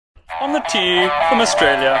On the tee from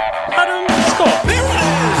Australia, Adam Scott. There it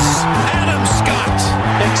is! Adam Scott.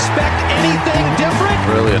 Expect anything different?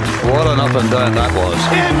 Brilliant. What an up and down that was.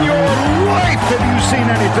 In your life have you seen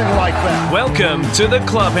anything like that? Welcome to the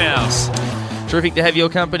Clubhouse. Terrific to have your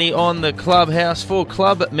company on the Clubhouse for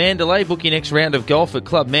Club Mandalay. Book your next round of golf at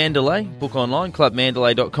Club Mandalay. Book online,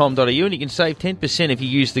 clubmandalay.com.au, and you can save 10% if you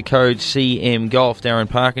use the code CMGolf. Darren,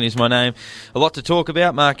 Parkin is my name. A lot to talk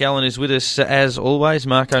about. Mark Allen is with us as always.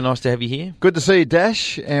 Marco, nice to have you here. Good to see you,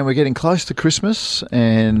 Dash, and we're getting close to Christmas,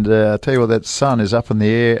 and I tell you what, that sun is up in the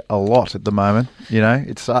air a lot at the moment. You know,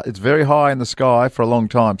 it's very high in the sky for a long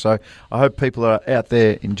time, so I hope people are out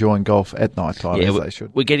there enjoying golf at night time, as they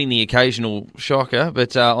should. We're getting the occasional shocker,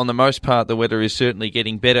 but on the most part, the weather is certainly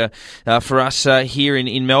getting better for us here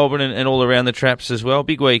in Melbourne and all around the traps as well.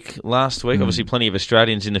 Big week last week. Obviously, plenty of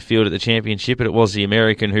Australians in the field at the championship, but it was the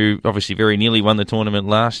American who obviously very nearly won the tournament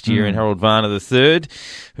last year, and Harold Varner III,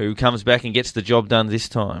 who comes back and gets the job done this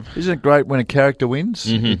time. Isn't it great when a character wins?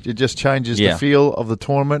 It just changes the feel of the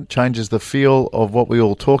tournament, changes the feel of what we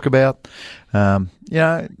all talk about. Everyone's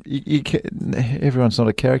not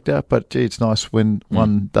a character, but gee, it's nice when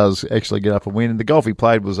one does actually get up and win. And the golf he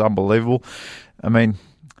played was unbelievable. I mean,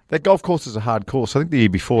 that golf course is a hard course. I think the year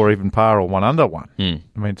before, even par or 1 under one. I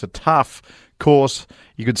mean, it's a tough course.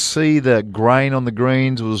 You could see the grain on the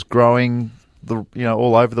greens was growing,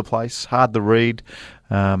 all over the place. Hard to read.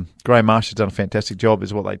 Graham Marsh has done a fantastic job,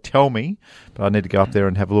 is what they tell me. But I need to go up there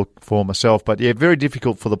and have a look for myself. But yeah, very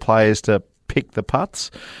difficult for the players to pick the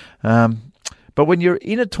putts. But when you're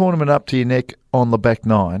in a tournament up to your neck on the back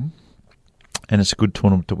nine, and it's a good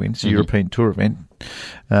tournament to win, it's a European Tour event,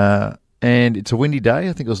 and it's a windy day,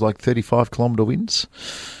 I think it was like 35-kilometre winds.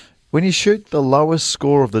 When you shoot the lowest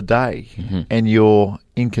score of the day and you're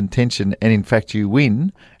in contention, and in fact you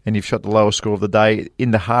win, and you've shot the lowest score of the day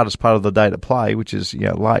in the hardest part of the day to play, which is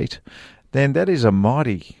late, then that is a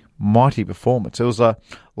mighty, mighty performance. It was a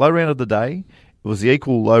low round of the day. It was the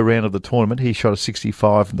equal low round of the tournament. He shot a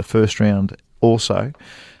 65 in the first round also.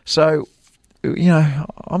 So,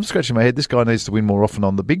 I'm scratching my head. This guy needs to win more often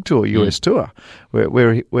on the big tour, US tour,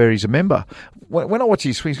 where he's a member. When I watch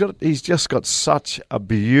his swing, he's just got such a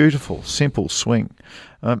beautiful, simple swing.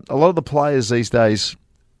 A lot of the players these days,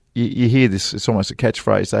 you hear this, it's almost a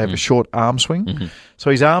catchphrase, they have a short arm swing.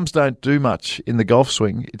 So his arms don't do much in the golf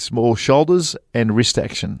swing. It's more shoulders and wrist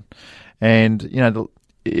action. And,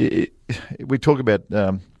 we talk about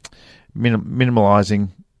minimalising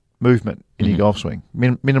movement in your golf swing,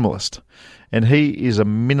 minimalist. And he is a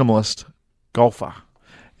minimalist golfer.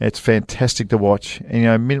 It's fantastic to watch.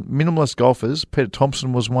 And, minimalist golfers, Peter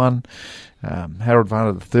Thompson was one, Harold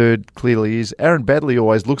Varner III clearly is. Aaron Baddeley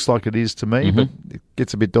always looks like it is to me, but it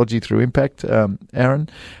gets a bit dodgy through impact, Aaron.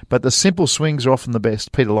 But the simple swings are often the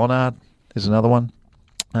best. Peter Lonard is another one.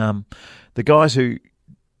 The guys who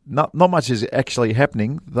not much is actually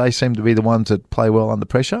happening, they seem to be the ones that play well under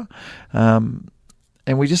pressure.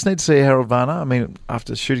 And we just need to see Harold Varner. I mean,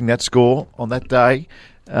 after shooting that score on that day,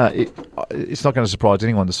 it's not going to surprise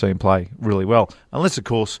anyone to see him play really well. Unless, of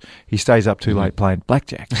course, he stays up too late playing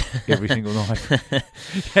blackjack every single night.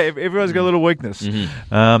 Everyone's got a little weakness.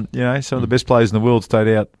 Some of the best players in the world stayed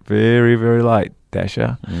out very, very late,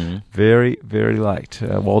 Dasher. Very, very late.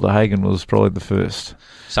 Walter Hagen was probably the first.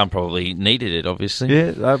 Some probably needed it, obviously.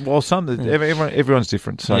 Yeah, everyone's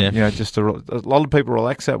different. So, just a lot of people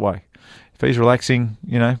relax that way. If he's relaxing,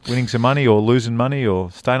 winning some money or losing money or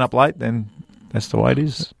staying up late, then that's the way it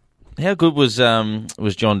is. How good was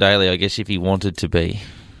John Daly, I guess, if he wanted to be?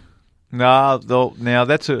 No, now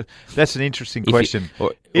that's an interesting question.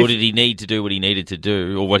 Or did he need to do what he needed to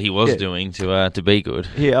do, or what he was doing to be good?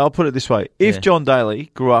 Yeah, I'll put it this way. If John Daly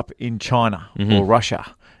grew up in China or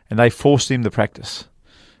Russia and they forced him to practice,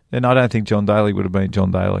 then I don't think John Daly would have been John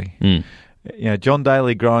Daly. John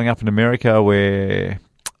Daly growing up in America where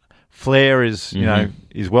flair is,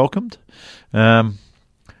 is welcomed, and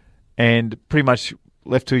pretty much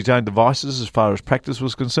left to his own devices as far as practice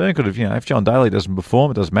was concerned. Could have, if John Daly doesn't perform,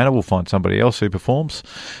 it doesn't matter. We'll find somebody else who performs.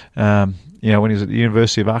 When he was at the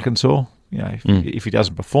University of Arkansas, if he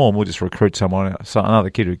doesn't perform, we'll just recruit another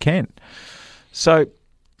kid who can. So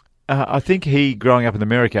I think he, growing up in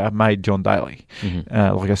America, made John Daly.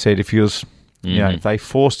 Like I said, if he was, if they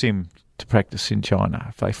forced him to practice in China,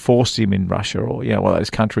 if they forced him in Russia or one of those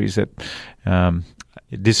countries that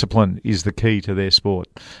discipline is the key to their sport,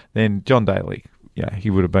 then John Daly,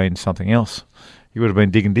 he would have been something else. He would have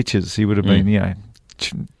been digging ditches. He would have been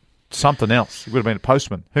something else. He would have been a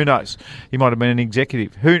postman. Who knows? He might have been an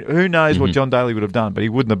executive. Who knows what John Daly would have done? But he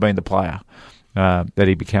wouldn't have been the player that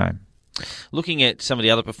he became. Looking at some of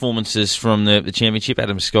the other performances from the championship,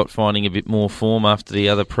 Adam Scott finding a bit more form after the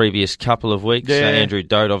other previous couple of weeks. Yeah. Andrew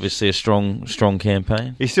Dodd, obviously a strong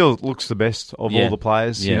campaign. He still looks the best of all the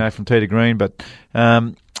players, Yeah. from tee to green. But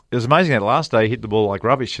it was amazing that last day he hit the ball like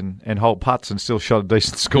rubbish and hold putts and still shot a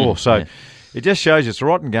decent score. So it just shows it's a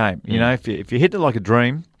rotten game. You know, if you hit it like a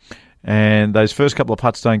dream and those first couple of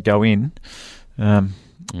putts don't go in,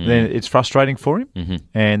 then it's frustrating for him,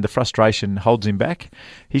 and the frustration holds him back.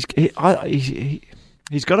 He's got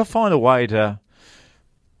to find a way to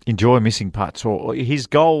enjoy missing putts, or his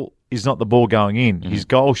goal is not the ball going in. His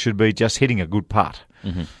goal should be just hitting a good putt.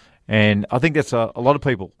 And I think that's a lot of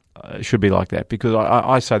people should be like that, because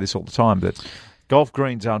I say this all the time, that golf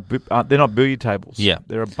greens they're not billiard tables. Yeah.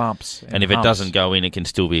 There are bumps. And if humps. it doesn't go in, it can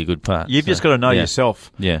still be a good putt. You've just got to know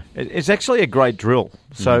yourself. Yeah. It's actually a great drill.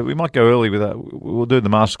 So we might go early with we'll do the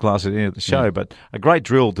masterclass at the end of the show, but a great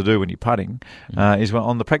drill to do when you're putting is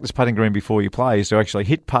on the practice putting green before you play, is to actually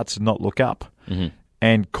hit putts and not look up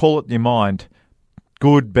and call it in your mind,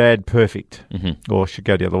 good, bad, perfect. Or should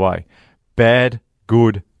go the other way. Bad,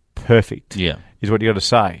 good, perfect is what you got to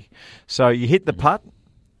say. So you hit the putt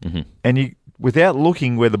and you, without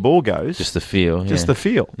looking where the ball goes, Just the feel. just the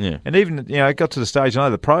feel. Yeah. And even, it got to the stage, I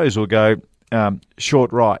know the pros will go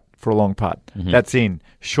short right for a long putt. That's in.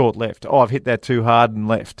 Short left. Oh, I've hit that too hard and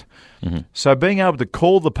left. So being able to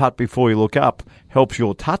call the putt before you look up helps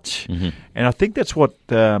your touch. And I think that's what,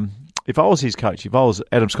 if I was his coach, if I was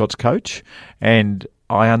Adam Scott's coach, and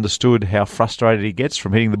I understood how frustrated he gets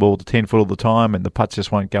from hitting the ball to 10 foot all the time and the putts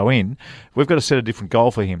just won't go in, we've got to set a different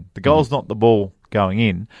goal for him. The goal's not the ball going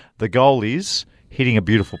in. The goal is hitting a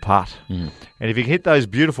beautiful putt. And if you can hit those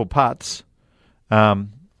beautiful putts,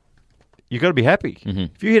 you've got to be happy.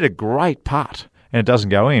 If you hit a great putt and it doesn't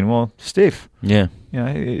go in, well, stiff. Yeah.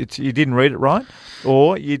 You didn't read it right,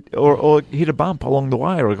 or or hit a bump along the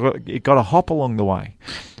way, or it got a hop along the way.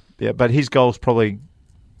 Yeah, but his goal's probably,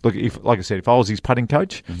 look, like I said, if I was his putting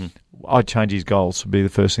coach, I'd change his goals. Would be the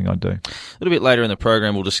first thing I'd do. A little bit later in the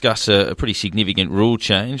program, we'll discuss a pretty significant rule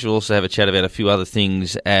change. We'll also have a chat about a few other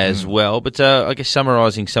things as well. But I guess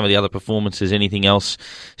summarising some of the other performances, anything else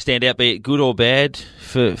stand out, be it good or bad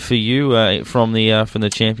for you from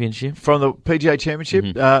the championship? From the PGA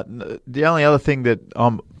Championship, the only other thing that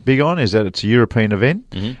I'm big on is that it's a European event.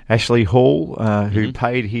 Ashley Hall, who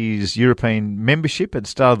paid his European membership at the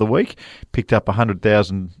start of the week, picked up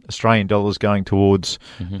 100,000 Australian dollars going towards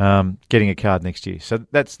getting a card next year. So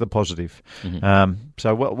that's the positive.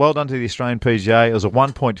 So well done to the Australian PGA. It was a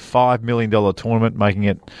 $1.5 million tournament, making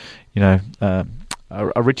it,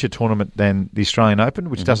 a richer tournament than the Australian Open,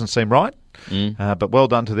 which doesn't seem right. But well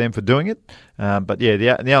done to them for doing it. But yeah,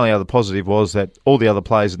 the only other positive was that all the other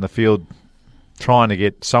players in the field trying to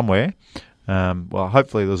get somewhere. Well,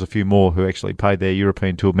 hopefully there was a few more who actually paid their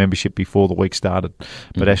European Tour membership before the week started.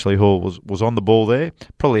 But Ashley Hall was on the ball there.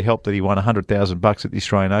 Probably helped that he won $100,000 at the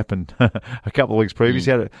Australian Open a couple of weeks previous.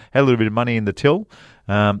 He had a little bit of money in the till.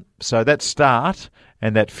 So that start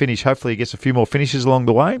and that finish, hopefully he gets a few more finishes along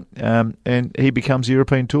the way, and he becomes a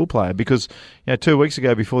European Tour player. Because 2 weeks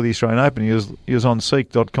ago before the Australian Open, he was on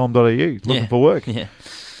seek.com.au looking for work. Yeah.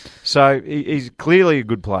 So he's clearly a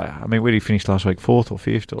good player. I mean, where did he finish last week? 4th or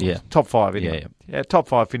 5th? Or top 5, anyway. Yeah, top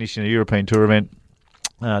 5 finish in a European Tour event.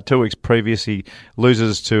 2 weeks previous, he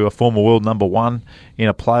loses to a former world number 1 in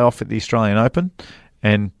a playoff at the Australian Open,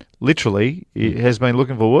 and literally he has been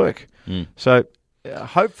looking for work. So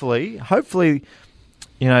hopefully, the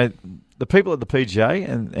people at the PGA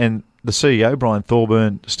and the CEO, Brian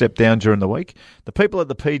Thorburn, stepped down during the week. The people at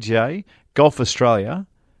the PGA, Golf Australia,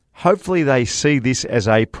 hopefully they see this as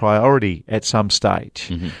a priority at some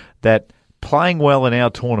stage, that playing well in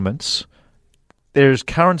our tournaments, there's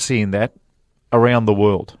currency in that around the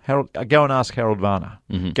world. Go and ask Harold Varner.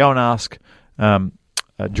 Go and ask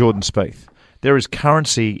Jordan Spieth. There is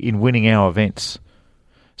currency in winning our events.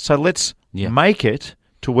 So let's make it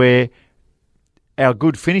to where our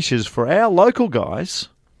good finishes for our local guys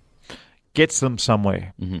gets them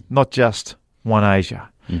somewhere, not just One Asia.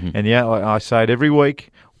 And I say it every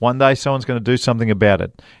week. One day someone's going to do something about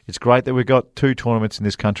it. It's great that we've got 2 tournaments in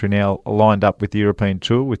this country now lined up with the European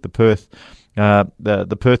Tour, with the Perth,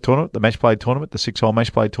 the Perth tournament, the match play tournament, the 6-hole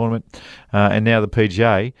match play tournament, and now the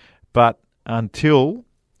PGA. But until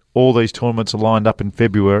all these tournaments are lined up in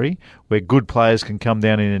February, where good players can come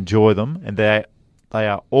down and enjoy them, and they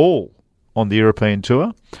are all on the European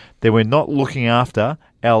Tour, then we're not looking after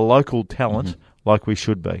our local talent like we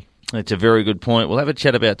should be. It's a very good point. We'll have a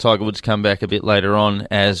chat about Tiger Woods' comeback a bit later on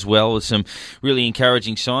as well, with some really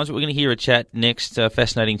encouraging signs. But we're going to hear a chat next,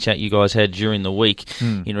 fascinating chat you guys had during the week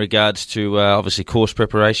in regards to obviously course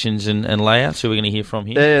preparations and layouts. Who we're going to hear from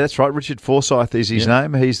here? Yeah, that's right. Richard Forsyth is his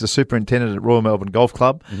name. He's the superintendent at Royal Melbourne Golf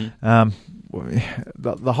Club.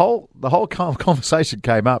 The whole conversation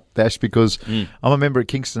came up, Dash, because I'm a member at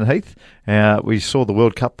Kingston Heath. We saw the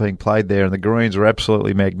World Cup being played there, and the greens are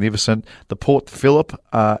absolutely magnificent. The Port Phillip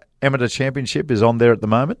Amateur Championship is on there at the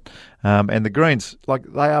moment, and the greens,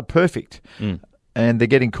 they are perfect. And they're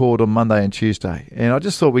getting called on Monday and Tuesday. And I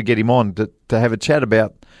just thought we'd get him on to have a chat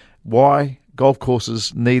about why golf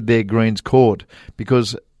courses need their greens cored,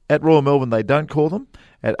 because at Royal Melbourne they don't core them.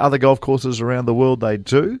 At other golf courses around the world, they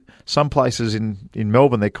do. Some places in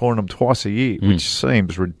Melbourne, they're coring them twice a year, which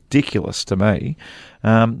seems ridiculous to me.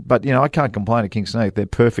 But, I can't complain at Kingston Heath. They're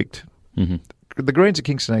perfect. The greens at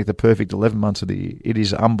Kingston Heath are perfect 11 months of the year. It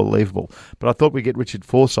is unbelievable. But I thought we'd get Richard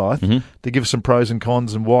Forsyth to give some pros and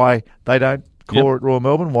cons and why they don't core at Royal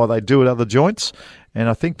Melbourne, why they do at other joints. And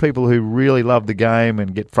I think people who really love the game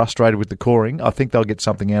and get frustrated with the coring, I think they'll get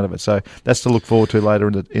something out of it. So that's to look forward to later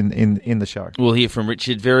in the show. We'll hear from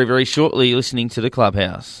Richard very, very shortly, listening to The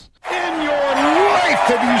Clubhouse. In your life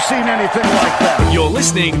have you seen anything like that? You're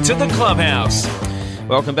listening to The Clubhouse.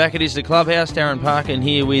 Welcome back. It is The Clubhouse. Darren Parkin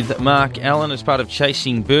here with Mark Allen as part of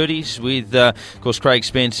Chasing Birdies with, of course, Craig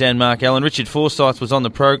Spence and Mark Allen. Richard Forsyth was on the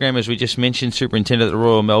program, as we just mentioned, superintendent at the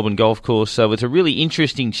Royal Melbourne Golf Course. So it's a really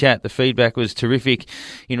interesting chat. The feedback was terrific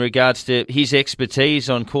in regards to his expertise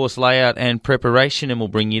on course layout and preparation, and we'll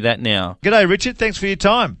bring you that now. G'day, Richard. Thanks for your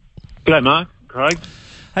time. G'day, Mark. Craig.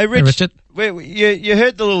 Hey, Richard. You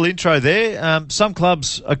heard the little intro there. Some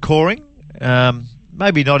clubs are coring.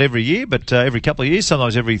 Maybe not every year, but every couple of years,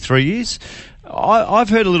 sometimes every 3 years. I've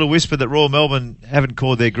heard a little whisper that Royal Melbourne haven't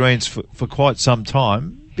cored their greens for quite some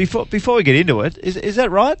time. Before we get into it, is that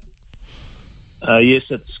right? Yes,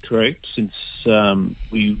 that's correct. Since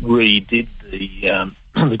we redid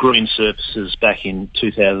the green surfaces back in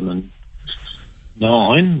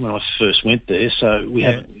 2009 when I first went there, so we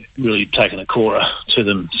haven't really taken a corer to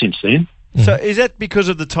them since then. So is that because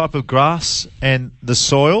of the type of grass and the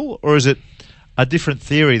soil, or is it a different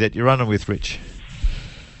theory that you're running with, Rich?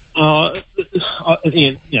 I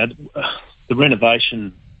think, the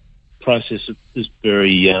renovation process is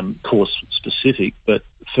very course specific, but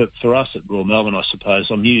for us at Royal Melbourne, I suppose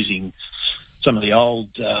I'm using some of the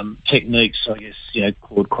old techniques. I guess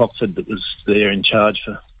Claude Crockford, that was there in charge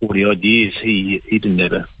for 40 odd years, he didn't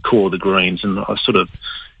ever core the greens, and I was sort of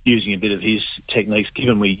using a bit of his techniques,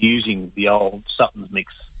 given we're using the old Sutton's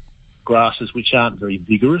mix grasses, which aren't very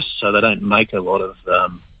vigorous, so they don't make a lot of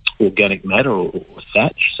organic matter or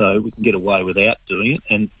thatch, so we can get away without doing it.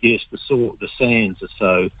 And yes, the sands are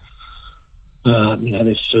so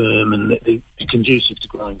they're firm and they're conducive to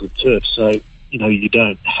growing good turf, so you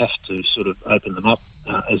don't have to sort of open them up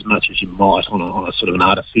as much as you might on a sort of an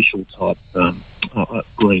artificial type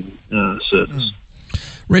green surface.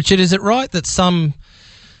 Richard, is it right that some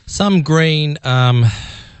green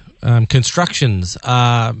constructions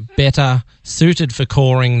are better suited for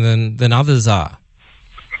coring than others are?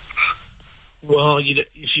 Well,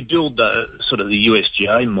 if you build the sort of the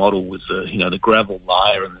USGA model with the gravel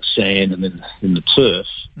layer and the sand and then the turf,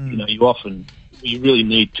 you really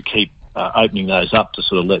need to keep opening those up to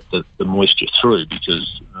sort of let the moisture through,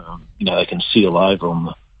 because they can seal over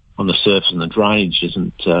on the surface, and the drainage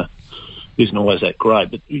isn't always that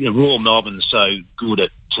great. But Royal Melbourne's so good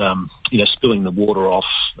at spilling the water off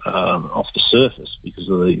the surface because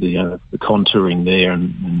of the contouring there,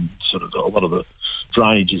 and sort of a lot of the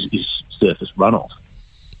drainage is surface runoff.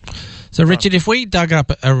 So, Richard, if we dug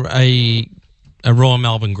up a Royal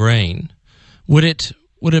Melbourne green, would it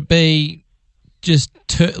be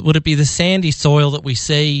the sandy soil that we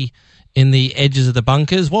see in the edges of the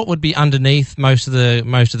bunkers? What would be underneath most of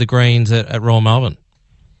the greens at Royal Melbourne?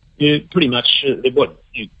 Yeah, pretty much what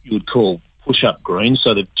you would call push-up greens.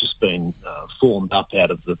 So they've just been formed up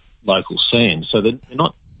out of the local sand. So they're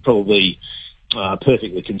not probably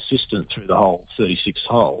perfectly consistent through the whole 36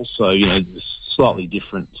 holes. So, there's slightly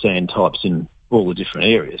different sand types in all the different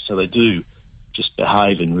areas. So they do just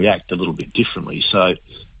behave and react a little bit differently. So,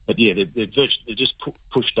 but yeah, they're just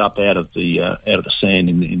pushed up out of the sand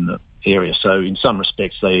in the area. So in some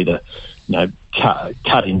respects, they either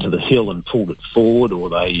cut into the hill and pulled it forward, or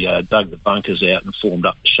they dug the bunkers out and formed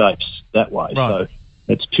up the shapes that way. Right. So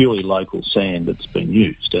it's purely local sand that's been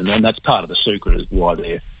used, and then that's part of the secret is why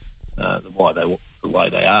they're the way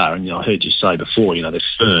they are. And I heard you say before, they're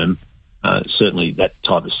firm. Certainly, that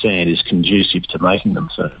type of sand is conducive to making them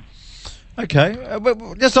firm. Okay,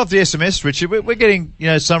 but just off the SMS, Richard, we're getting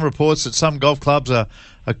some reports that some golf clubs are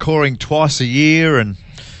coring twice a year, and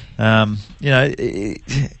that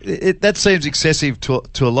seems excessive to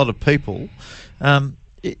a lot of people.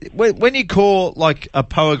 When you core like a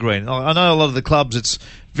power green, I know a lot of the clubs it's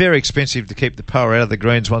very expensive to keep the power out of the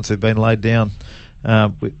greens once they've been laid down.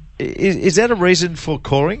 Is that a reason for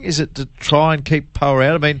coring? Is it to try and keep power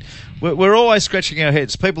out? I mean, we're always scratching our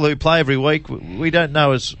heads. People who play every week, we don't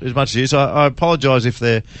know as much as you. So I apologise if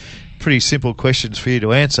they're pretty simple questions for you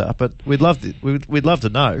to answer, but we'd love to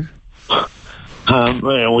know.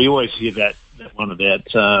 Well, we always hear that one about,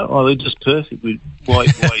 they're just perfect. Why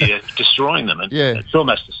are you destroying them? And it's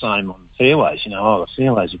almost the same on fairways. The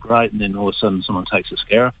fairways are great, and then all of a sudden someone takes a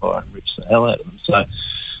scarifier and rips the hell out of them. So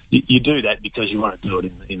you do that because you want to do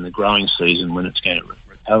it in the growing season when it's going to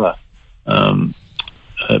recover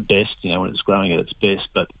best, when it's growing at its best.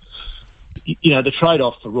 But, the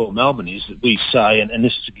trade-off for Royal Melbourne is that we say, and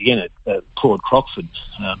this is again a Claude Crockford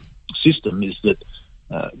system, is that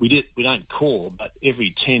we don't core, but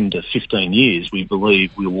every 10 to 15 years we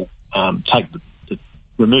believe we will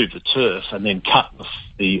remove the turf and then cut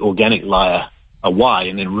the organic layer away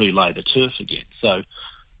and then relay the turf again. So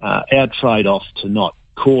our trade-off to not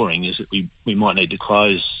coring is that we might need to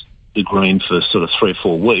close the green for sort of 3 or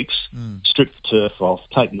 4 weeks, strip the turf off,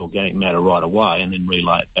 take the organic matter right away and then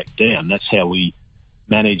relay it back down. That's how we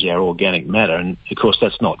manage our organic matter. And, of course,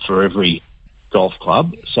 that's not for every golf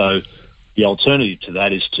club. So the alternative to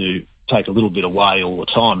that is to take a little bit away all the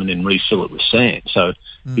time and then refill it with sand. So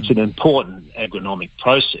it's an important agronomic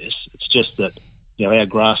process. It's just that our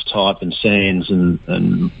grass type and sands and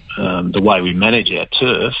the way we manage our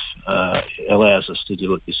turf allows us to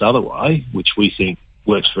do it this other way, which we think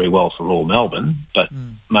works very well for Royal Melbourne, but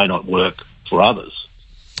may not work for others.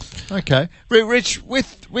 Okay, Rich,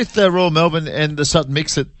 with Royal Melbourne and the Sutton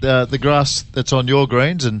Mix, the grass that's on your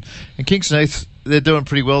greens and Kingston Heath, they're doing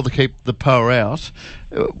pretty well to keep the power out.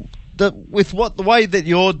 With the way that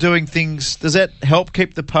you're doing things, does that help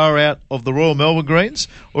keep the power out of the Royal Melbourne greens,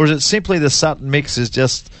 or is it simply the Sutton Mix is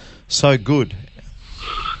just so good?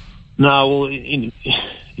 No, well, in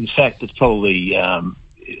fact, it's probably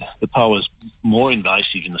the power's more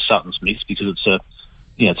invasive in the Sutton's Mix because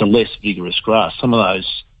it's a less vigorous grass. Some of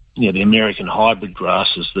those, the American hybrid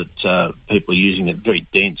grasses that people are using are very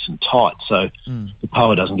dense and tight, so the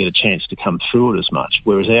power doesn't get a chance to come through it as much,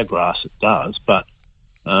 whereas our grass, it does. But,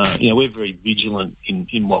 we're very vigilant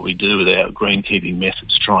in what we do with our greenkeeping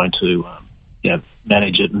methods, trying to,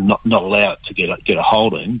 manage it and not allow it to get a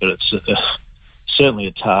hold in, but it's certainly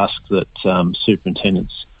a task that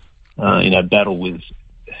superintendents, battle with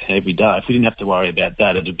every day. If we didn't have to worry about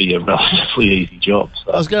that, it'd be a relatively easy job.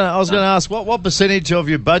 So, I was going to ask, what percentage of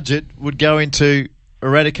your budget would go into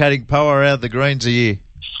eradicating power out of the greens a year?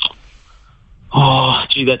 Oh,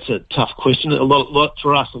 gee, that's a tough question. A lot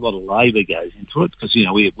for us. A lot of labour goes into it because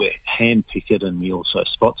we hand pick it and we also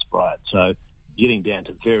spot spray it. So getting down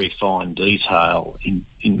to very fine detail in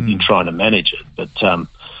trying to manage it. But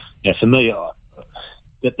for me,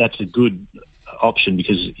 that's a good option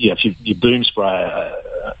because if you boom spray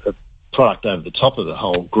a product over the top of the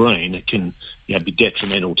whole green, it can be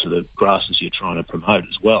detrimental to the grasses you're trying to promote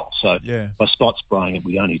as well. So by spot spraying it,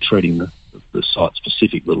 we're only treating the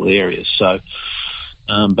site-specific little areas. So,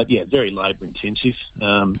 very labour intensive.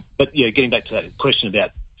 But getting back to that question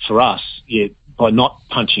about for us, by not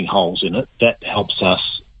punching holes in it, that helps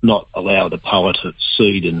us not allow the power to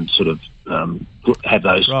seed and sort of have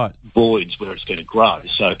those voids where it's going to grow.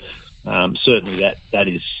 So certainly that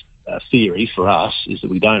is a theory for us, is that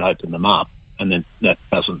we don't open them up, and then that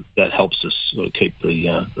helps us sort of keep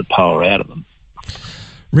the power out of them.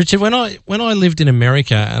 Richard, when I lived in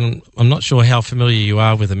America, and I'm not sure how familiar you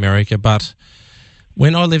are with America, but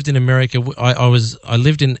when I lived in America, I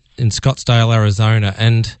lived in Scottsdale, Arizona,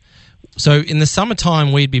 and so in the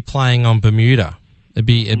summertime we'd be playing on Bermuda. It'd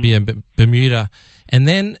be a Bermuda, and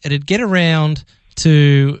then it'd get around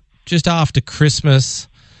to just after Christmas,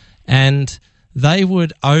 and they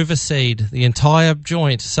would overseed the entire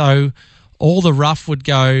joint, so all the rough would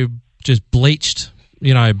go just bleached,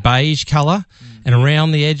 beige colour, and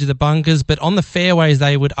around the edge of the bunkers. But on the fairways,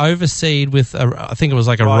 they would overseed with, I think it was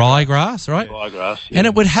like a ryegrass, right? Ryegrass, yeah. And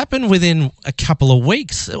it would happen within a couple of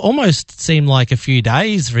weeks. It almost seemed like a few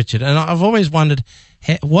days, Richard. And I've always wondered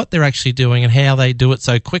what they're actually doing and how they do it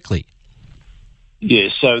so quickly. Yeah,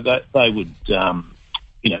 so that they would,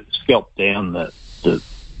 scalp down the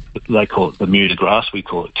they call it Bermuda grass, we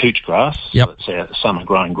call it couch grass. Yep. So it's our summer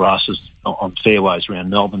growing grasses on fairways around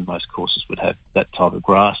Melbourne. Most courses would have that type of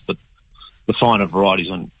grass, but the finer varieties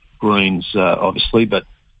on greens, obviously. But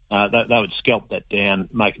they would scalp that down,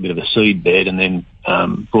 make a bit of a seed bed, and then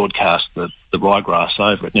broadcast the ryegrass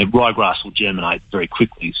over it. Now, ryegrass will germinate very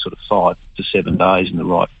quickly, sort of 5 to 7 days in the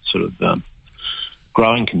right sort of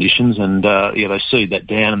growing conditions, and they seed that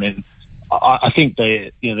down, and then I think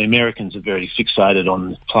the Americans are very fixated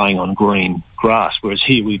on playing on green grass, whereas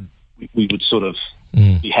here we would sort of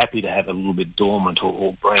be happy to have a little bit dormant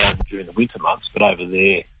or brown during the winter months, but over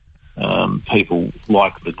there people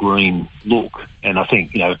like the green look, and I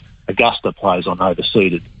think Augusta plays on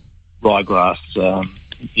overseeded ryegrass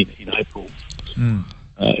in April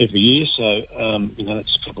every year, so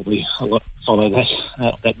that's probably a lot follow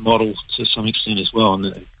that model to some extent as well, and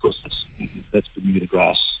of course that's Bermuda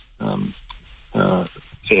grass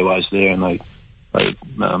fairways there, and they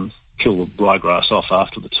kill the ryegrass off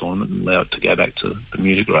after the tournament and allow it to go back to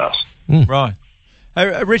Bermuda grass. Right.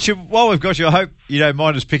 Richard, while we've got you, I hope you don't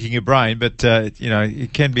mind us picking your brain, but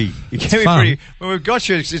it can be pretty. When we've got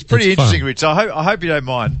you, it's pretty interesting, Rich. So I hope you don't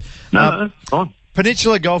mind. No, fine.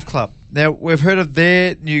 Peninsula Golf Club. Now we've heard of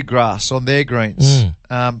their new grass on their greens.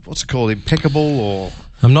 What's it called? Impeccable or?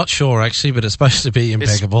 I'm not sure actually, but it's supposed to be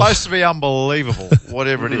impeccable. It's supposed to be unbelievable,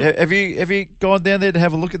 whatever it is. Have you gone down there to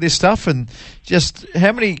have a look at this stuff, and just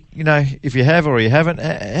how many, if you have or you haven't,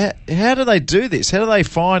 how do they do this? How do they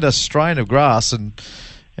find a strain of grass and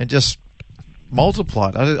just multiply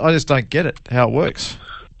it? I just don't get it, how it works.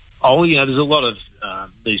 Oh, there's a lot of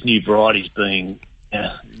these new varieties being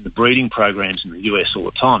in the breeding programs in the US all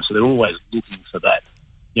the time, so they're always looking for that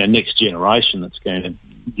next generation that's going to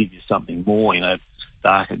give you something more,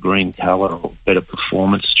 darker green colour or better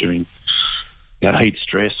performance during heat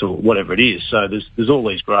stress or whatever it is. So there's all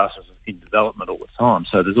these grasses in development all the time.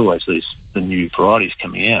 So there's always the new varieties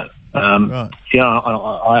coming out. Right.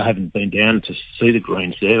 I haven't been down to see the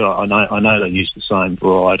greens there. I know they use the same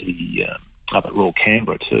variety up at Royal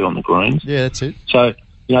Canberra too on the greens. Yeah, that's it. So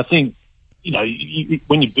I think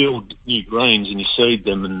when you build new greens and you seed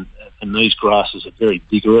them, and these grasses are very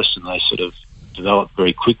vigorous and they sort of develop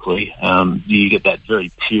very quickly, you get that very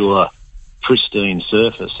pure, pristine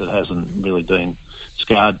surface that hasn't really been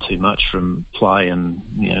scarred too much from play and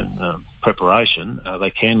preparation. They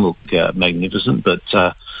can look magnificent, but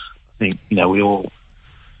I think we all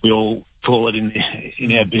call it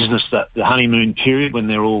in our business that the honeymoon period when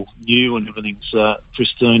they're all new and everything's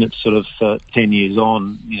pristine. It's sort of 10 years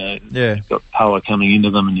on. You've got power coming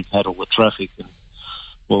into them, and you've had all the traffic and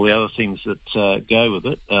all the other things that go with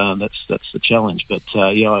it. That's the challenge. But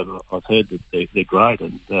I've heard that they're great,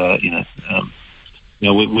 and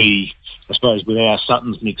we I suppose with our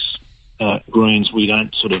Sutton's mix greens, we're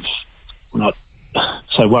not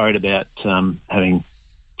so worried about having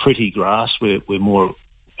pretty grass. We're more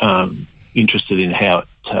interested in how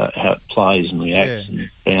it plays and reacts and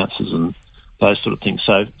bounces and those sort of things.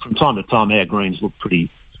 So from time to time, our greens look pretty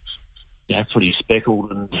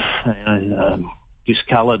speckled and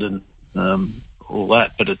discoloured and all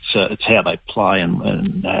that, but it's how they play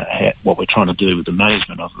and what we're trying to do with the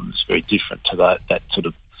management of them is very different to that sort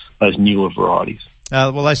of those newer varieties.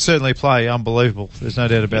 Well, they certainly play unbelievable. There's no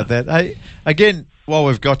doubt about that. Hey, again, while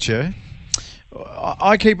we've got you,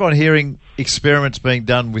 I keep on hearing experiments being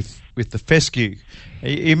done with the fescue.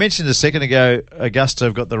 You mentioned a second ago, Augusta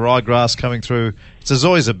have got the ryegrass coming through. It's a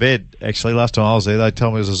zoysia bed, actually. Last time I was there, they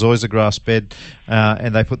told me it was a zoysia grass bed,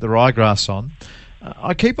 and they put the ryegrass on.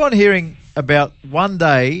 I keep on hearing about one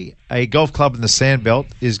day a golf club in the Sandbelt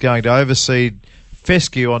is going to overseed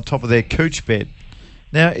fescue on top of their cooch bed.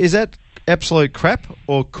 Now, is that absolute crap,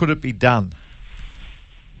 or could it be done?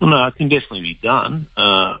 Well, no, it can definitely be done.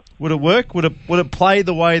 Would it work? Would it play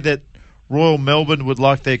the way that Royal Melbourne would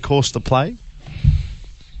like their course to play?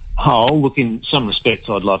 Oh, look, in some respects,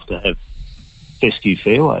 I'd love to have fescue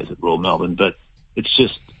fairways at Royal Melbourne, but it's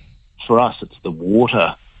just, for us, it's the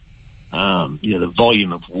water, the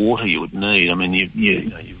volume of water you would need. I mean,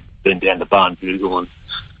 you've been down to Barnbougle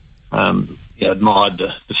and admired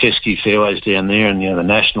the fescue fairways down there, and the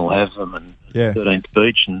National have them, and 13th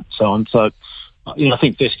Beach and so on. So, I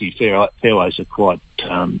think fescue fairways are quite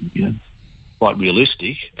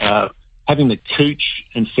realistic. Having the cooch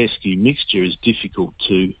and fescue mixture is difficult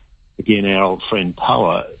to, again, our old friend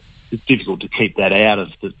Poa, it's difficult to keep that out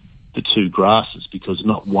of the two grasses, because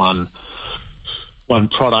not one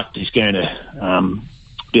product is going to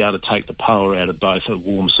be able to take the Poa out of both a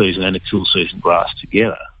warm season and a cool season grass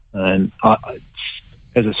together. And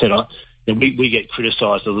as I said, we get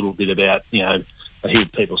criticised a little bit about, I hear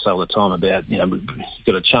people say all the time about, you've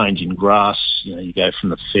got a change in grass. You go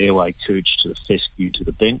from the fairway cooch to the fescue to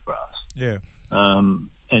the bent grass. Yeah.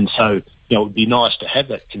 And so, it would be nice to have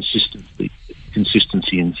that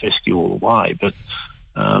consistency in fescue all the way. But,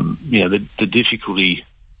 the difficulty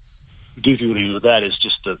difficulty with that is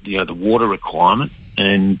just the water requirement,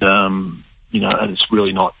 and and it's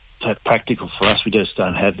really not that practical for us. We just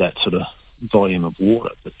don't have that sort of volume of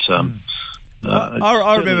water. But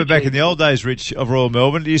I remember back in the old days, Rich, of Royal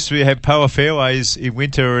Melbourne, it used to have power fairways in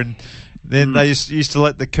winter, and then they used to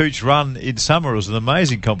let the cooch run in summer. It was an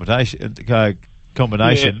amazing combination,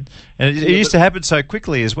 and it used to happen so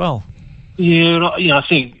quickly as well. Yeah, I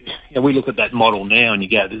think we look at that model now, and you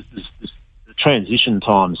go, there's the transition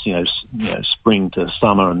times, spring to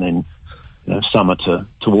summer, and then summer to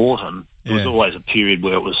autumn. There was always a period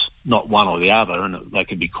where it was not one or the other, and they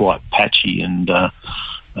could be quite patchy and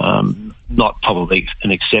not probably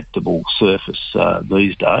an acceptable surface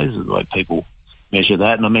these days, the way people measure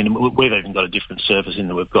that. And I mean, we've even got a different surface in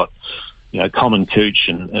that we've got common cooch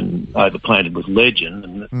and overplanted with legend,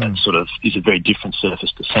 and that sort of is a very different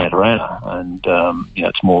surface to Santa Ana, and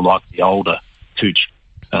it's more like the older cooch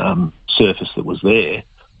surface that was there,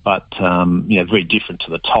 but very different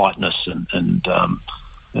to the tightness, and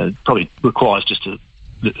probably requires just a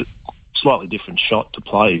slightly different shot to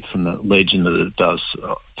play from the legend that it does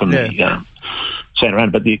from the Santa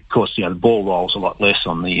Ana. But of course, the ball rolls a lot less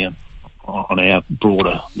on our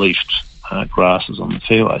broader leafed grasses on the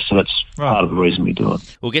fairway, so that's part of the reason we do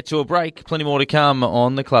it. We'll get to a break. Plenty more to come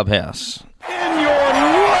on the Clubhouse. In your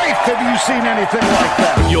life, have you seen anything like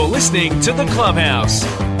that? You're listening to The Clubhouse.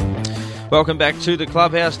 Welcome back to the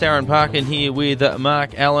Clubhouse. Darren Parkin here with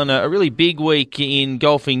Mark Allen. A really big week in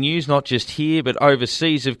golfing news, not just here but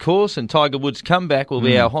overseas, of course. And Tiger Woods' comeback will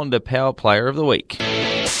be our Honda Power Player of the Week.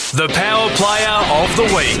 The Power Player of the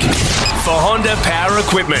Week. For Honda Power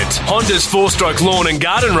Equipment, Honda's 4-stroke lawn and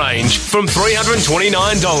garden range from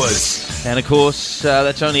 $329. And of course,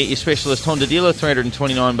 that's only at your specialist Honda dealer,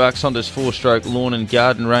 $329. Honda's 4-stroke lawn and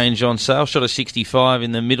garden range on sale. Shot a 65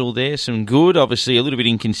 in the middle there, some good. Obviously, a little bit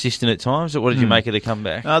inconsistent at times. But what did you make of the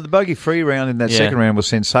comeback? The bogey-free round in that second round was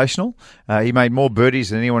sensational. He made more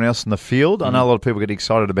birdies than anyone else in the field. I know a lot of people get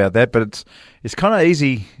excited about that, but it's kind of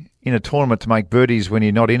easy in a tournament to make birdies when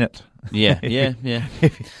you're not in it. Yeah.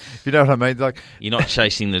 If you know what I mean? Like, you're not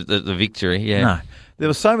chasing the victory, No. There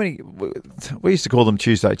were so many, we used to call them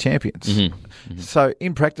Tuesday champions. So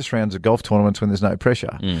in practice rounds of golf tournaments when there's no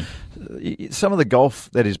pressure, some of the golf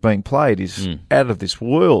that is being played is out of this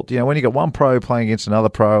world. When you got one pro playing against another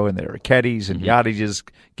pro, and there are caddies and yardages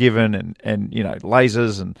given and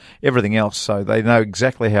lasers and everything else, so they know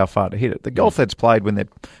exactly how far to hit it. The golf that's played when they're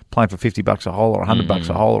playing for $50 a hole or $100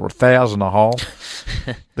 a hole or $1,000 a hole,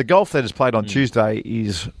 the golf that is played on Tuesday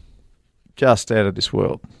is just out of this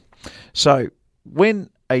world. So when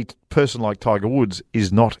a person like Tiger Woods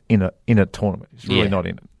is not in a tournament, he's really not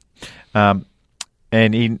in it,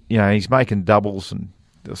 and he's making doubles and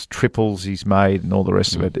there's triples he's made and all the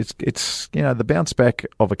rest of it. It's the bounce back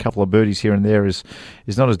of a couple of birdies here and there is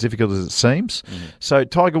not as difficult as it seems. So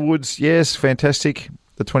Tiger Woods, yes, fantastic.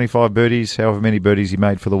 The 25 birdies, however many birdies he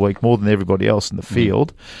made for the week, more than everybody else in the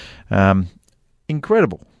field.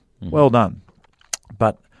 Incredible. Well done.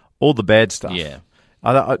 But all the bad stuff. Yeah.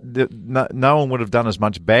 No one would have done as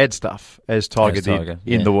much bad stuff as Tiger did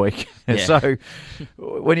in the week. So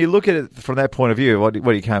when you look at it from that point of view, what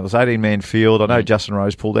he came, it was 18-man field. I know Justin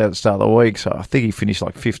Rose pulled out at the start of the week, so I think he finished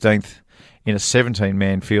like 15th in a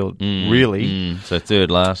 17-man field, really. So third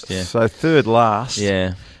last, So third last.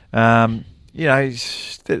 Yeah.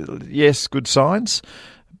 Yes, good signs,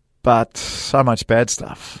 but so much bad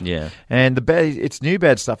stuff. Yeah. And it's new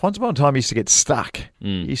bad stuff. Once upon a time, he used to get stuck.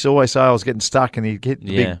 He used to always say, I was getting stuck, and he'd hit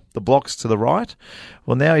the blocks to the right.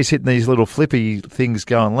 Well, now he's hitting these little flippy things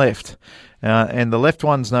going left, and the left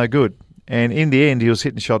one's no good. And in the end, he was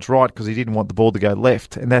hitting shots right because he didn't want the ball to go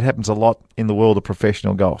left, and that happens a lot in the world of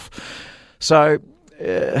professional golf. So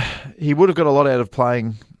he would have got a lot out of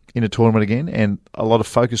playing in a tournament again, and a lot of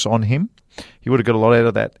focus on him. He would have got a lot out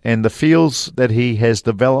of that. And the feels that he has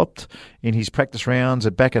developed in his practice rounds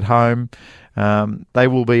and back at home, they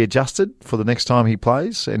will be adjusted for the next time he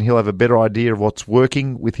plays, and he'll have a better idea of what's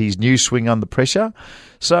working with his new swing under pressure.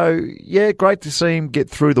 So, great to see him get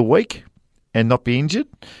through the week and not be injured.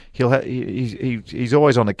 He's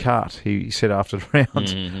always on a cart, he said after the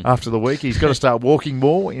round, after the week. He's got to start walking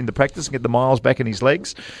more in the practice and get the miles back in his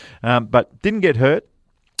legs. But didn't get hurt.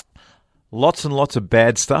 Lots and lots of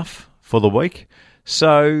bad stuff for the week.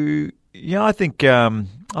 So, I think it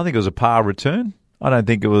was a par return. I don't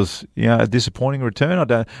think it was, a disappointing return.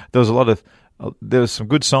 There was some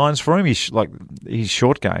good signs for him. His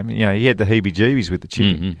short game, he had the heebie-jeebies with the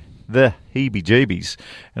chipping. The heebie-jeebies.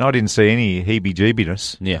 And I didn't see any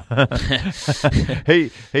heebie-jeebiness. Yeah.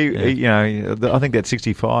 I think that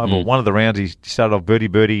 65 or one of the rounds he started off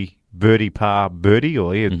birdie, birdie, par, birdie,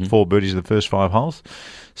 or he had 4 birdies in the first 5 holes.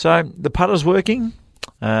 So the putter's working,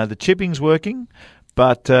 the chipping's working,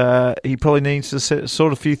 but he probably needs to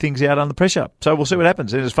sort a few things out under pressure. So we'll see what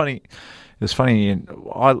happens. And it's funny, and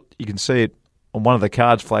you can see it on one of the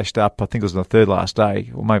cards flashed up. I think it was on the third last day,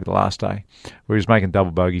 or maybe the last day, where he was making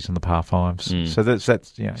double bogeys on the par 5s. So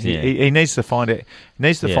that's he needs to find out. He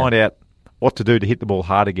needs to find out what to do to hit the ball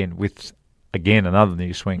hard again with. Again, another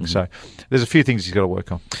new swing. So there's a few things he's got to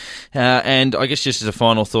work on. And I guess just as a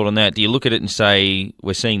final thought on that, do you look at it and say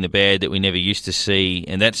we're seeing the bad that we never used to see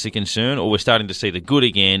and that's the concern, or we're starting to see the good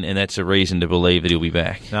again and that's a reason to believe that he'll be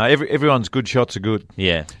back? No, everyone's good shots are good.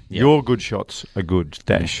 Yeah. Your good shots are good,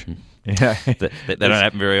 Dash. Yeah. They don't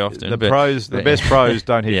happen very often. The best pros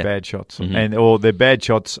don't hit bad shots, or their bad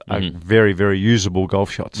shots are very, very usable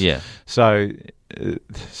golf shots. Yeah. So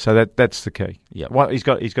that's the key. Yeah, he's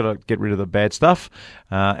got to get rid of the bad stuff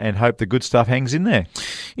and hope the good stuff hangs in there.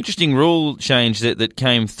 Interesting rule change that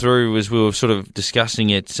came through as we were sort of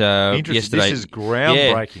discussing it yesterday. This is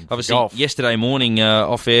groundbreaking. Obviously, golf. Yesterday morning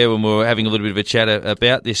off air when we were having a little bit of a chat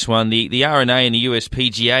about this one, the RNA and the US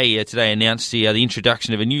PGA today announced the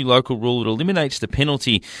introduction of a new local rule that eliminates the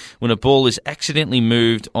penalty when a ball is accidentally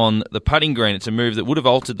moved on the putting green. It's a move that would have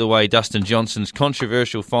altered the way Dustin Johnson's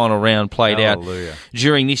controversial final round played out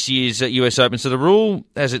during this year's US Open. So the rule,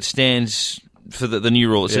 as it stands for the new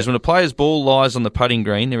rule, it says when a player's ball lies on the putting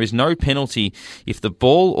green, there is no penalty if the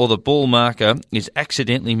ball or the ball marker is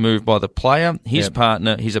accidentally moved by the player, his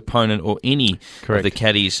partner, his opponent, or any of the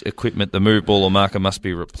caddy's equipment. The move ball or marker must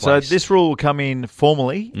be replaced. So this rule will come in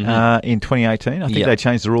formally in 2018. I think they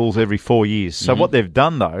change the rules every 4 years. So what they've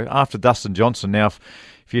done, though, after Dustin Johnson, now if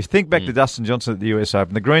you think back to Dustin Johnson at the US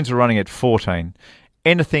Open, the greens were running at 14.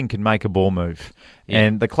 Anything can make a ball move. Yeah.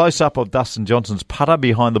 And the close-up of Dustin Johnson's putter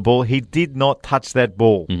behind the ball, he did not touch that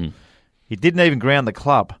ball. He didn't even ground the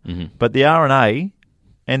club. But the RNA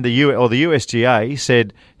and the USGA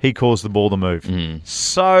said he caused the ball to move.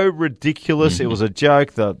 So ridiculous. It was a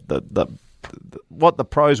joke. What the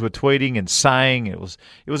pros were tweeting and saying, it was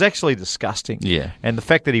actually disgusting. Yeah. And the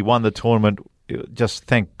fact that he won the tournament, just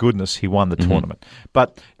thank goodness he won the tournament.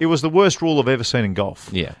 But it was the worst rule I've ever seen in golf.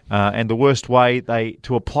 Yeah. And the worst way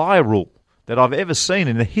to apply a rule that I've ever seen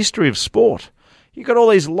in the history of sport. You got all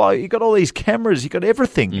these cameras, you got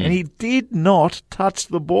everything, and he did not touch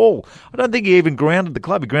the ball. I don't think he even grounded the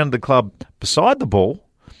club. He grounded the club beside the ball,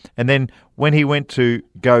 and then when he went to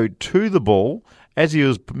go to the ball, as he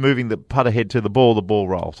was moving the putter head to the ball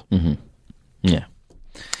rolled. Yeah.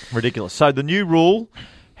 Ridiculous. So the new rule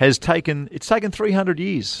has taken 300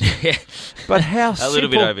 years. But how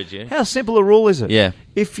simple a rule is it? Yeah.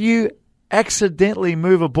 If you accidentally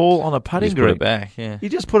move a ball on a putting green, put it back. Yeah. You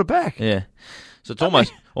just put it back. Yeah. So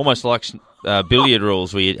it's almost like billiard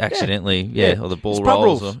rules where you accidentally or the ball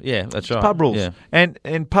rolls. That's right. Pub rules. Yeah.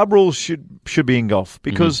 And pub rules should be in golf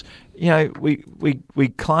because we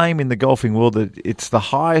claim in the golfing world that it's the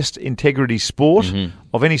highest integrity sport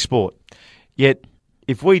of any sport. Yet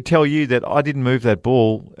if we tell you that I didn't move that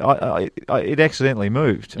ball, it accidentally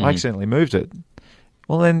moved. I accidentally moved it.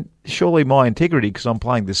 Well, then surely my integrity, because I'm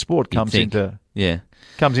playing this sport, comes into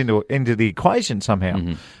the equation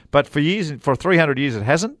somehow. But for 300 years, it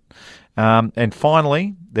hasn't. And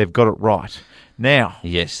finally, they've got it right. Now,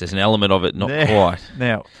 yes, there's an element of it not quite.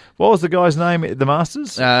 Now, what was the guy's name at the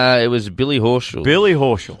Masters? It was Billy Horschel. Billy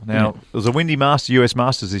Horschel. Now, it was a windy US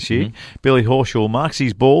Masters this year. Billy Horschel marks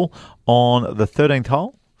his ball on the 13th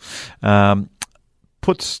hole,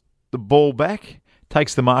 puts the ball back,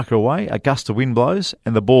 takes the marker away, a gust of wind blows,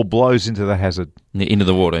 and the ball blows into the hazard. Into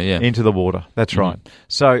the water, yeah. Into the water, that's right.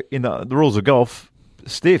 So in the rules of golf,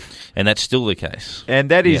 stiff. And that's still the case. And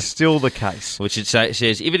that is still the case. Which it says,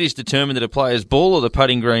 if it is determined that a player's ball or the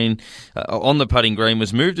putting green on the putting green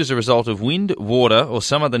was moved as a result of wind, water, or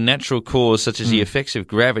some other natural cause such as the effects of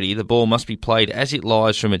gravity, the ball must be played as it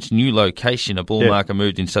lies from its new location. A ball marker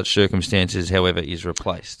moved in such circumstances, however, is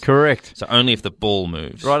replaced. Correct. So only if the ball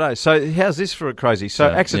moves. Righto. So how's this for crazy? So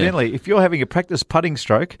accidentally, if you're having a practice putting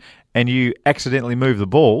stroke and you accidentally move the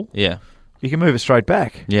ball, you can move it straight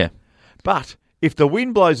back. Yeah. But if the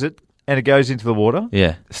wind blows it and it goes into the water,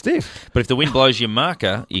 stiff. But if the wind blows your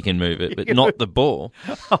marker, you can move it, but not the ball.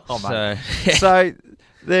 So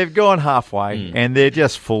they've gone halfway, and they're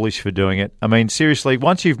just foolish for doing it. I mean, seriously,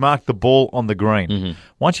 once you've marked the ball on the green,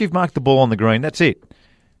 that's it.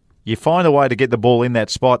 You find a way to get the ball in that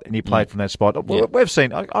spot, and you play it from that spot. We've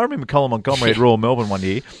seen. I remember Colin Montgomery at Royal Melbourne one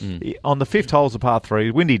year. On the 5th hole of par 3,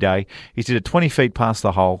 windy day, he's hit it 20 feet past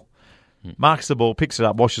the hole. Marks the ball, picks it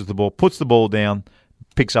up, washes the ball, puts the ball down,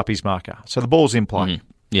 picks up his marker. So the ball's in play.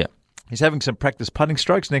 Yeah. He's having some practice putting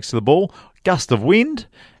strokes next to the ball, gust of wind,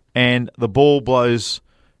 and the ball blows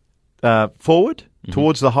forward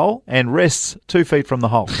towards the hole and rests 2 feet from the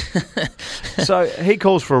hole. So he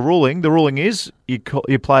calls for a ruling. The ruling is you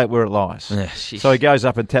play it where it lies. So he goes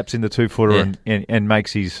up and taps in the 2-footer and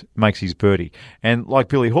makes his birdie. And like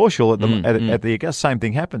Billy Horschel at the Augusta, same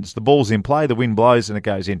thing happens. The ball's in play, the wind blows, and it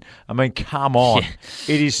goes in. I mean, come on.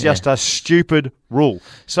 It is just a stupid rule.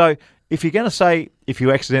 So if you're going to say if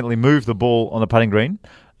you accidentally move the ball on the putting green,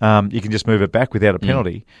 you can just move it back without a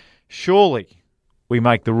penalty, surely we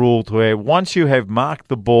make the rule to where once you have marked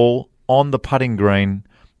the ball on the putting green,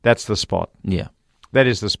 that's the spot. Yeah. That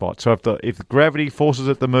is the spot. So if the gravity forces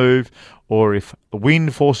it to move, or if the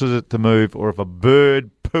wind forces it to move, or if a bird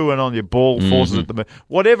pooing on your ball forces it to move,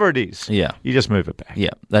 whatever it is, you just move it back.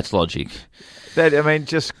 Yeah, that's logic. So the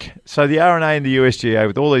RNA and the USGA,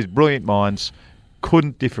 with all these brilliant minds,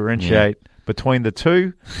 couldn't differentiate between the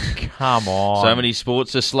two. Come on. So many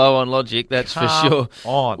sports are slow on logic, that's for sure.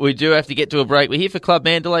 On. We do have to get to a break. We're here for Club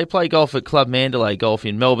Mandalay. Play golf at Club Mandalay Golf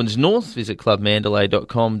in Melbourne's North. Visit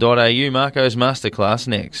clubmandalay.com.au. Marco's Masterclass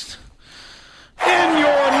next. In your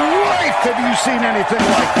life have you seen anything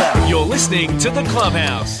like that? You're listening to The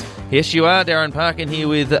Clubhouse. Yes, you are. Darren Parkin here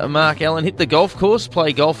with Mark Allen. Hit the golf course.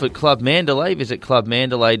 Play golf at Club Mandalay. Visit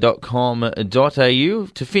clubmandalay.com.au.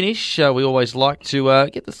 To finish, we always like to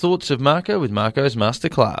get the thoughts of Marco with Marco's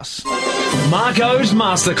Masterclass. Marco's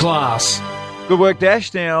Masterclass. Good work,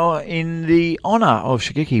 Dash. Now, in the honour of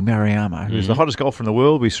Shigeki Maruyama, who's the hottest golfer in the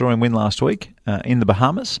world, we saw him win last week in the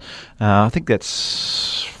Bahamas. I think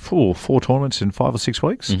that's 4 tournaments in 5 or 6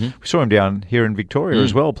 weeks. We saw him down here in Victoria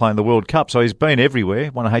as well, playing the World Cup. So he's been everywhere.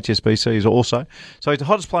 Won a HSBC also. So he's the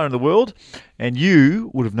hottest player in the world. And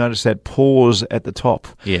you would have noticed that pause at the top.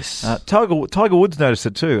 Yes. Tiger Woods noticed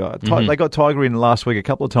it too. They got Tiger in last week a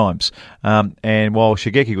couple of times. And while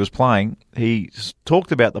Shigeki was playing, he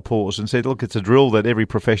talked about the pause and said, look, it's a drill that every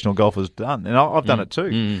professional golfer's done. And I've done it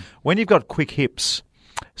too. When you've got quick hips,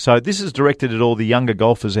 so this is directed at all the younger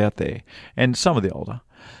golfers out there and some of the older.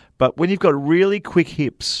 But when you've got really quick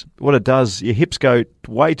hips, what it does, your hips go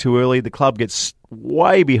way too early, the club gets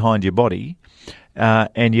way behind your body,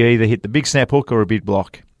 and you either hit the big snap hook or a big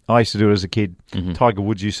block. I used to do it as a kid. Tiger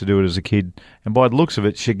Woods used to do it as a kid. And by the looks of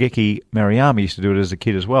it, Shigeki Maruyama used to do it as a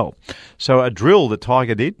kid as well. So a drill that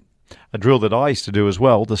Tiger did, a drill that I used to do as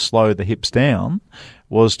well to slow the hips down,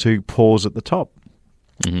 was to pause at the top.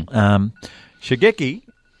 Shigeki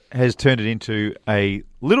has turned it into a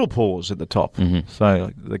little pause at the top. So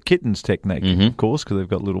like the kittens technique, of course, because they've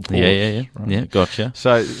got little paws. Yeah, right? Yeah, gotcha.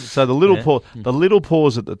 So the little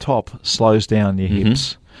pause at the top slows down your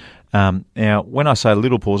hips. Now, when I say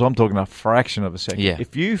little pause, I'm talking a fraction of a second. Yeah.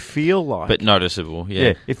 If you feel like... But noticeable,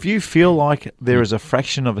 yeah. If you feel like there is a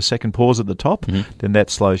fraction of a second pause at the top, then that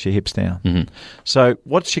slows your hips down. So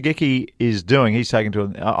what Shigeki is doing, he's taking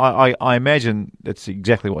to... I imagine that's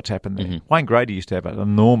exactly what's happened there. Wayne Grady used to have an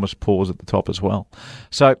enormous pause at the top as well.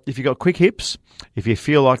 So if you've got quick hips, if you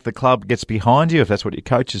feel like the club gets behind you, if that's what your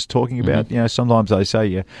coach is talking about, sometimes they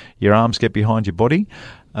say your arms get behind your body.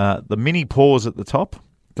 The mini pause at the top...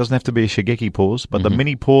 doesn't have to be a Shigeki pause, but the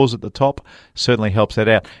mini pause at the top certainly helps that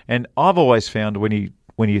out. And I've always found when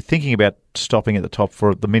you're thinking about stopping at the top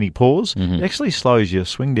for the mini pause, it actually slows your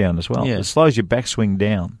swing down as well. It slows your backswing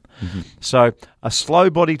down. So a slow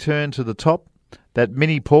body turn to the top, that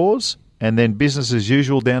mini pause, and then business as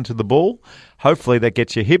usual down to the ball. Hopefully that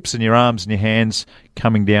gets your hips and your arms and your hands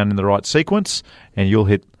coming down in the right sequence, and you'll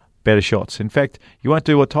hit better shots. In fact, you won't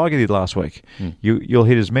do what Tiger did last week. You'll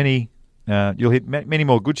hit as many... you'll hit many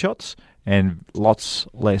more good shots and lots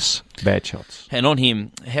less bad shots. And on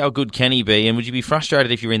him, how good can he be? And would you be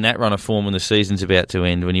frustrated if you're in that run of form when the season's about to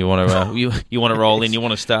end, when you want to you want to roll in, you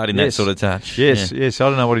want to start in that sort of touch? Yes. I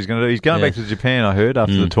don't know what he's going to do. He's going back to Japan, I heard,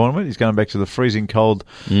 after the tournament. He's going back to the freezing cold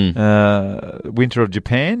winter of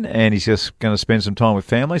Japan, and he's just going to spend some time with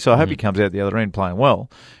family. So I hope he comes out the other end playing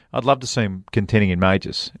well. I'd love to see him contending in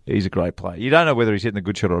majors. He's a great player. You don't know whether he's hitting a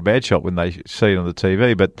good shot or a bad shot when they see it on the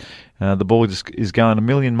TV, but the ball just is going a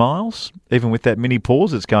million miles. Even with that mini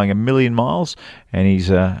pause, it's going a million miles, and he's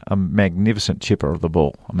a magnificent chipper of the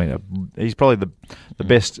ball. I mean, he's probably the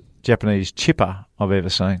best Japanese chipper I've ever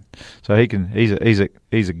seen. So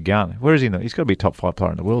he's a gun. Where is he now? He's got to be a top 5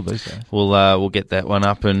 player in the world these days. We'll get that one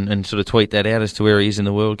up and sort of tweet that out as to where he is in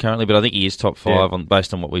the world currently. But I think he is top 5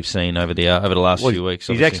 based on what we've seen over the last few weeks.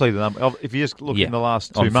 He's actually the number. If you just look in the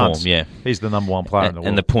last 2 months, he's the number 1 player in the world.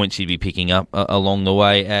 And the points he'd be picking up along the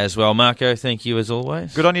way as well. Marco, thank you as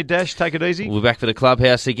always. Good on you, Dash. Take it easy. We'll be back for the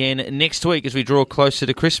Clubhouse again next week as we draw closer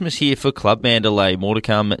to Christmas here for Club Mandalay. More to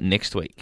come next week.